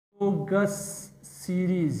homologous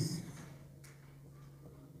series.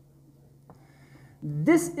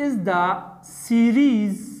 This is the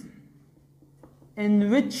series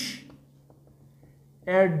in which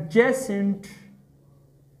adjacent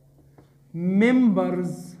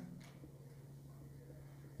members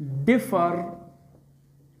differ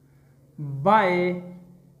by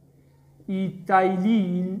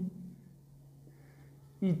ethylene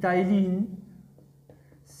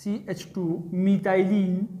CH2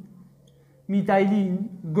 methylene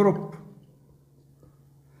group.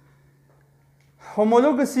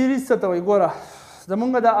 Homologous series څه ته وایي؟ ګوره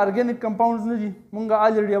زمونږ د ارګینیک کمپاونډز نه دي، مونږ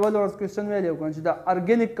الریډي اول ورځ کوېسچن ویلی و کنه چې د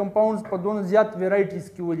ارګینیک کمپاونډز په دونه زیات ویرایټیز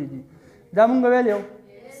کې ولې دي، دا مونږ ویلی و.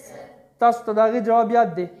 تاسو ته د هغې جواب یاد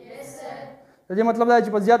دی؟ د دې مطلب دا دی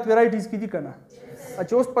چې په زیات ویرایټیز کې دي که نه؟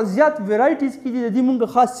 چې اوس په زیات ویرایټیز کې دي د دې مونږ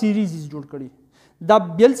خاص سیریزز جوړ کړي. دا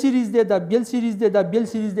بیل سیریز دی، دا بیل سیریز دی، دا بیل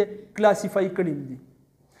سیریز دی، کلاسیفای کړي دي.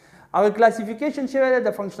 هغه کلاسیفیکیشن شوی دی د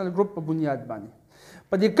فنکشنل ګروپ په بنیاد باندې.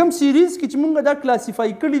 په دې کم سیریز کې چې مونږ دا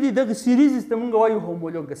کلاسیفای کړي دي دغه سیریزز ته مونږ وایو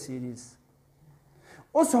هومولوګس سیریز.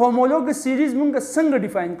 اوس هومولوګس سیریز مونږ څنګه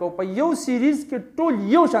ډیفاین کوو؟ په یو سیریز کې ټول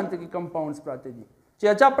یو شانته کې کمپاونډز پراته دي چې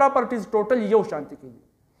اچا پراپرټیز ټوټل یو شانته کې دي.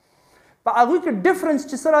 په هغوی کې ډفرنس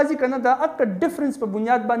چې څه راځي که نه، د هغه ډفرنس په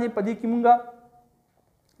بنیاد باندې په دې کې مونږ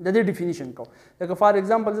د دې ډیفینیشن کوو. لکه فار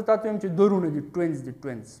ایگزامپل زه تاسو وایم چې دوه رونه دي، ټوینز دي،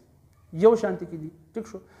 ټوینز یو شانته کې دي، ټیک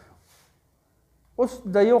شو. اوس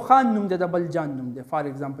د یو خان نوم دی، د بل جان نوم دی، فار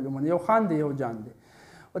ایگزامپل ومنه یو خان دی یو جان دی.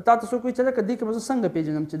 او تا ته څوک وایي چې لکه دې کې به زه څنګه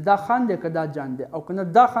پیژنم چې دا خان دی که دا جان دی، او که نه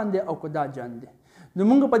دا خان دی او که دا جان دی. نو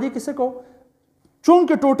مونږ په دې کې څه کوو؟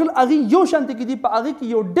 چونکې ټوټل هغې یو شانته کې دي، په هغې کې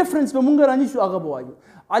یو ډفرنس به مونږ رانیسو، هغه به وایو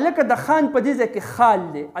هلکه د خان په دې ځای کې خال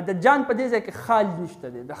دی، د جان په دې ځای کې خال نشته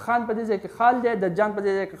دی، د خان په دې ځای کې خال دی، د جان په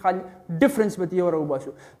دې ځای کې خال، ډفرنس به یو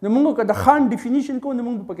راوباسو. نو مونږ که د خان ډیفینیشن کوو نو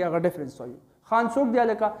مونږ به پکې هغه ډفرنس وایو. خان څوک دی؟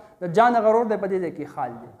 هلکه د جان هغه ورور دی، په دې ځای کې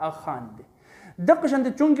خال دی، هغه خان دی. دغه شانته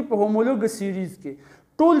چونکې په هومولوګس سیریز کې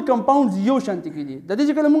ټول کمپاونډز یو شانته کې دي، د دې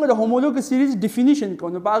چې کله مونږ د هومولوګس سیریز ډیفینیشن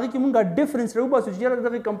کوو نو په هغې کې مونږ ډفرنس راوباسو چې یاره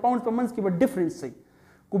دغه کمپاونډز په منځ کې به ډفرنس وي.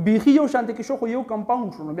 کو بیخي یو شانته کې شو خو یو کمپاونډ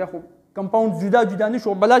شو، نو بیا خو کمپاونډ جدا جدا نه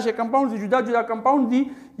شو، بلا شي کمپاونډ جدا جدا کمپاونډ دي،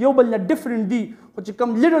 یو بل نه ډفرنٹ دي، خو چې کم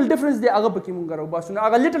لیټل ډفرنس دی هغه پکې مونږ راوباسو. نو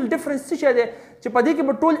هغه لیټل ډفرنس څه شی دی چې په دې کې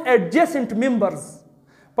به ټول ایډجسنټ ممبرز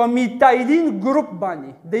په میتایلین ګروپ باندې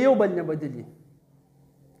د یو بل نه بدلي.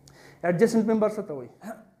 ایډجسنټ ممبر څه ته وایي؟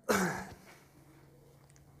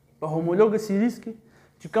 په هومولوګس سیریز کې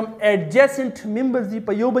چې کوم ایډجسنټ ممبرز دي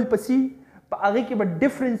په یو بل پسې، په هغې کې به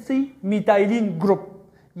ډفرنس وي میتایلین ګروپ،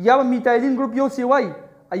 یا به میتایلین ګروپ یو څه وایي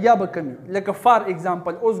یا به کمي. لکه فار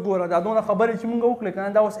ایگزامپل اوس ګوره دا دونه خبرې چې مونږ وکړې که نه،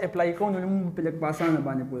 دا اوس اپلای کوو نو مونږ په لږ په اسانه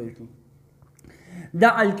باندې پوهېږو. دا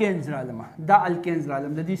الکینز رالمه، دا الکینز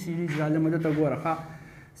رالم، د دې سیریز رالمه. دلته ګوره ښه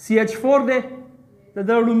CH4 دی د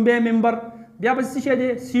ده لومبی ممبر، بیا به څه شی دی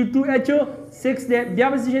C2H6 دی، بیا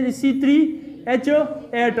به څه شی دی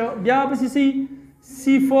C3H8، بیا به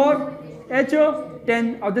C4H10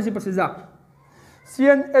 او داسې پسې ځه.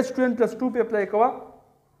 CnH2n+2 په اپلای کوه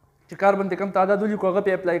چې کاربن ته کم تعداد ولیکو هغه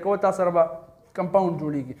په اپلای کوه، تا سره به کمپاونډ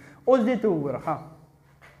جوړېږي. اوس دې ته وګوره ښه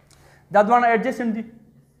دا دواړه ایډجسنټ دي،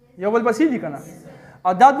 یو بل پسې دي که نه،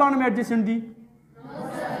 او دا دواړه مې ایډجسنټ دي،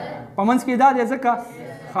 په منځ کې دا دی ځکه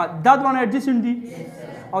دا دواړه ایډجسنټ دي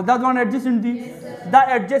او دا دواړه ایډجسنټ دي، دا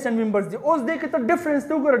ایډجسنټ ممبرز دي. اوس دې کې ته ډفرنس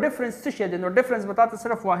ته وګوره، ډفرنس څه شی دی؟ نو ډفرنس به تا ته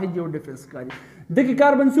صرف واحد یو ډفرنس ښکاري. دې کې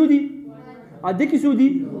کاربن څو دي او دې کې څو دي؟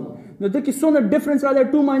 نو دې کې څونه ډفرنس راغلی؟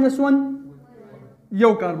 2 - 1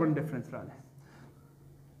 یو کاربن ډفرنس راغلی.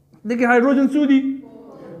 دې کې هایدروجن څو دي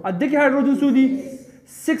او دې کې هایدروجن څو دي؟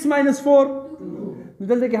 6 - 4 نو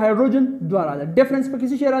دلته کې هایدروجن 2 راغلی. ډفرنس پکې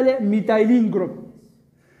څه شی راغلی؟ میتایلین ګروپ.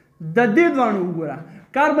 د دې دواړو وګوره،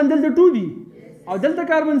 کاربن دلته 2 دي او دلته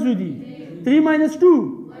کاربن څو دي؟ 3 - 2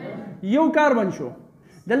 یو کاربن شو.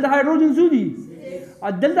 دلته هایدروجن څو دي او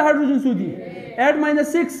دلته هایدروجن څو دي؟ 8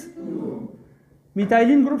 - 6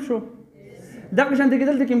 میتایلین ګروپ شو. دغه شانته کې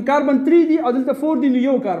دلته کې کاربن 3 دي او دلته 4 دي، نو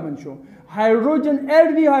یو کاربن شو. هایدروجن 8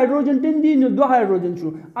 دي، هایدروجن 10 دي، نو 2 هایدروجن شو،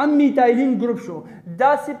 ام میتایلین ګروپ شو.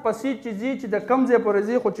 داسې پسې چې ځي چې د کم ځای پورې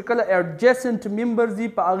ځي، خو چې کله ایډجسنټ ممبرز دي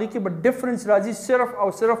په هغې کې به ډفرنس راځي صرف او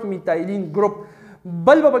صرف میتایلین ګروپ،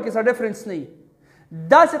 بل به پکې څه ډفرنس نه وي.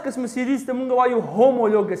 داسې قسم سیریز ته مونږ وایو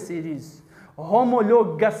هومولوګس سیریز.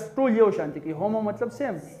 هومولوګس ټول یو شانته کې، هومو مطلب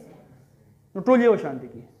سیم، نو ټول یو شانته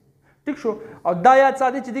کې، ټیک شو. او دا یاد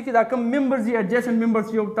ساتئ چې دې کې دا کوم ممبرز دي ایډجسنټ ممبرز،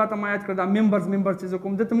 یو تا ته ما یاد کړه دا ممبرز چې زه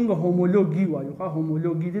کوم دته مونږ هومولوګي وایو. ښه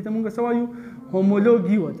هومولوګي دې ته مونږ څه وایو؟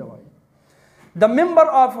 هومولوګي ورته وایو. The member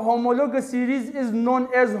of homologous series is known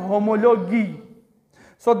as homology.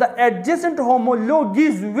 So the adjacent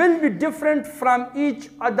homologies will be different from each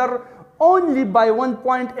other only by 1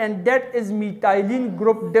 point and that is methylene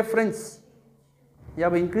group difference. یا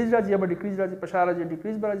به انکریز راځي یا به ډیکریز راځي، په شا راځي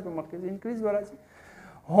ډیکریز به راځي، په مخکې انکریز به راځي.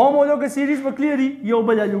 homologous series به کلیري یو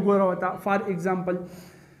بل وګوره وته. فار ایگزامپل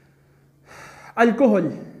الکوهول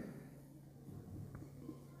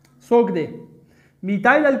څوک دی؟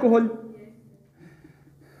 میتایل الکوهول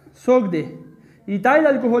څوک دی؟ ایتایل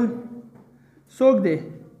الکوهول څوک دی؟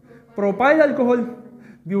 پروپایل الکوهول،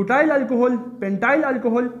 بیوټایل الکوهول، پینټایل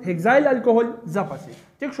الکوهول، هیکزایل الکوهول. ځپسې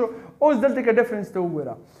ټیک شو. اوس دلته کې ډیفرنس ته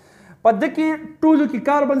وګوره. په دې کې ټولو کې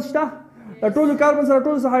کاربن شته، د ټولو کاربن سره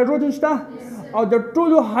ټولو سره هایدروجن شته، او د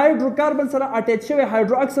ټولو هایدروکاربن سره اټیچ شوی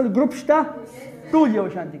هایدروکسل ګروپ شته. ټول یو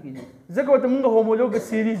شانتي کېږي، ځکه ورته موږ homologous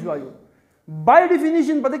series وایو. بای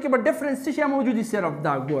ډیفینیشن په دې کې به ډیفرنس څه شی موجود دي؟ صرف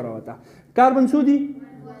دا ګوره وته. کاربن څو دي؟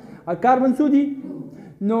 کاربن څو دي؟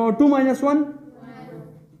 نو 2 - 1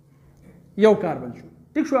 یو کاربن شو.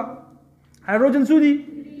 ټیک شو. هایدروجن څو دي؟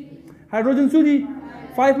 هایدروجن څو دي؟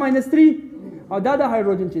 5 - 3 او دا د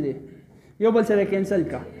هایدروجن چې دی یو بل سره کینسل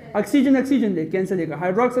کا. اکسیجن اکسیجن دی کینسل کا.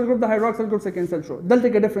 هایدروکسل ګروپ د هایدروکسل ګروپ سره کینسل شو. دلته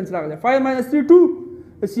کې ډیفرنس راغلی. 5 - 3 2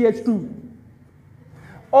 CH2.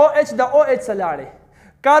 OH د OH سره لاړې.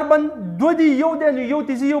 کاربن 2 دی، یو دی نو یو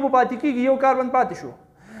تیزی یو به پاتې کېږي، یو کاربن پاتې شو.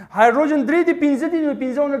 هایدروجن 3 دی، 5 دی نو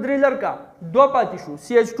 5 نه 3 لرکا 2 پاتې شو،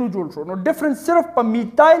 CH2 جوړ شو. نو ډیفرنس صرف په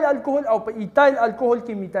میتایل الکوهول او په ایتایل الکوهول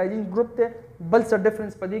کې میتایلین ګروپ ته، بل څه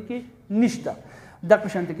ډیفرنس په دې کې نشته. د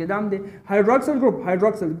قشنت کې دام دی. هایدروکسل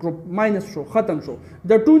ګروپ ماینس شو، ختم شو.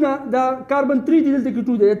 د 2 نه د کاربن 3 دی، دلته کې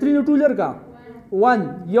 2 دی، 3 نه 2 لرکا 1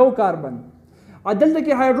 یو کاربن. دلته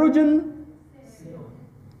کې هایدروجن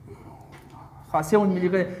 7 ملي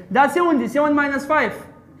ګرام، دا 7 دی، 7 - 5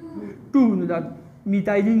 2 نو دا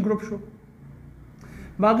میتایلین ګروپ شو.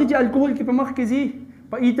 باقي چې الکوهول کې په مخ کې ځي،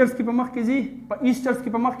 په ایترز کې په مخ کې ځي، په ایسټرز کې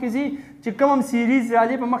په مخ کې ځي، چې کوم هم سیریز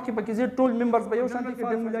راځي په مخ کې پکې ځي، ټول ممبرز به یو شان کې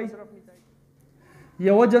فارمولای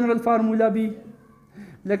یو جنرال فارمولا بي.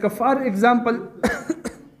 لکه فار ایگزامپل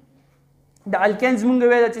د الکینز مونږ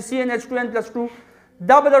ویل چې CnH2n+2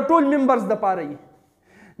 دا به د ټول ممبرز د پاره وي.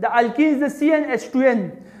 د الکینز د CnH2n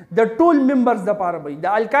د ټول ممبرز د پاره وي. د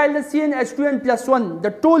الکایل د CnH2n+1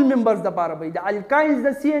 د ټول ممبرز د پاره وي. د الکایلز د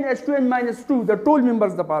CnH2n-2 د ټول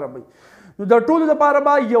ممبرز د پاره وي. نو د ټولو د پاره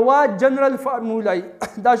به یو جنرال فارمولا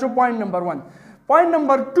دا شو پوینټ نمبر 1. پوینټ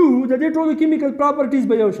نمبر 2 د دې ټولو کیمیکل پراپرټیز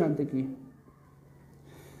به یو شان دي.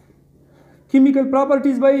 کیمیکل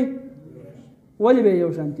پراپرټیز به ولې به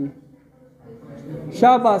یو شان دي؟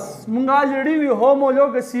 شاباس. مونږ الریډي وی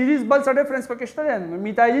homologous series بل څه ډیفرنس پکې شته دی.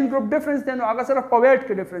 میتایلین ګروپ ډیفرنس دی، نو هغه صرف په ویټ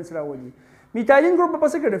کې ډیفرنس راولي. میتایلین ګروپ په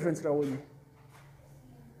څه کې ډیفرنس راولي؟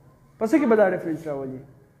 په څه کې به دا ډیفرنس راولي؟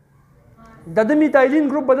 د میتایلین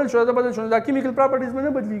ګروپ بدل شو، دا بدل شو، دا کیمیکل پراپرټیز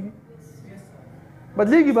نه بدلیږي.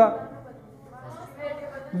 بدلیږي به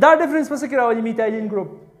دا ډیفرنس په څه کې راولي؟ میتایلین ګروپ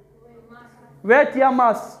ویټ یا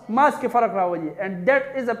ماس کې فرق راولي. and that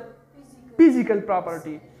is a physical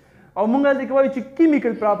property. او مونږ دلته وایو چې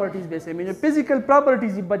کیمیکل پراپرټیز به سمې، نو فزیکل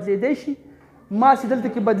پراپرټیز بدلېدای شي، ماس دلته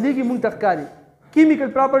کې بدلېږي، مونږ ته ښکاري. کیمیکل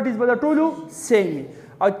پراپرټیز به ټولو سیم وي.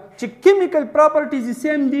 او چې کیمیکل پراپرټیز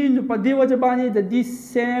سیم دي، نو په دې وجه باندې د دې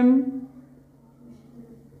سیم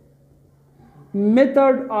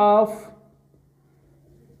میتھډ اف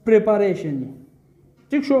پریپاریشن.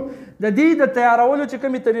 ټیک شو. د دې د تیارولو چې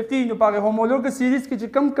کومې طریقې، نو په هغه homologous series کې چې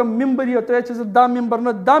کم ممبر یو ته چې دا ممبر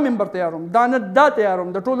نه دا ممبر تیاروم، دا نه دا تیاروم،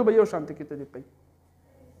 د ټولو به یو شانته کې طریقې.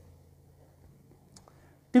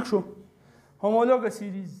 ټیک شو. homologous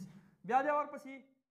series بیا د ورپسې